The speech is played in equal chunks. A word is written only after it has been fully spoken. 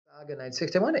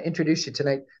960. I want to introduce you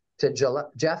tonight to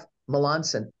Jeff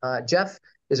Melanson. Jeff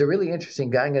is a really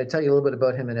interesting guy. I'm going to tell you a little bit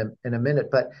about him in a minute,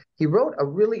 but he wrote a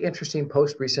really interesting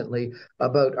post recently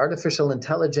about artificial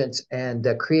intelligence and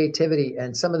creativity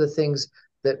and some of the things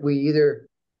that we either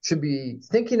should be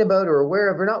thinking about or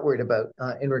aware of or not worried about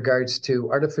in regards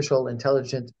to artificial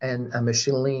intelligence and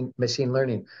machine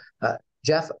learning.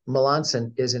 Jeff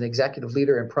Melanson is an executive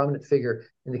leader and prominent figure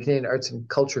in the Canadian arts and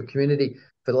culture community.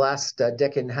 For the last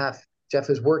decade and a half, Jeff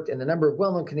has worked in a number of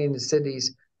well-known Canadian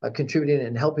cities, contributing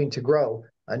and helping to grow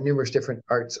numerous different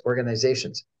arts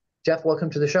organizations. Jeff, welcome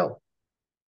to the show.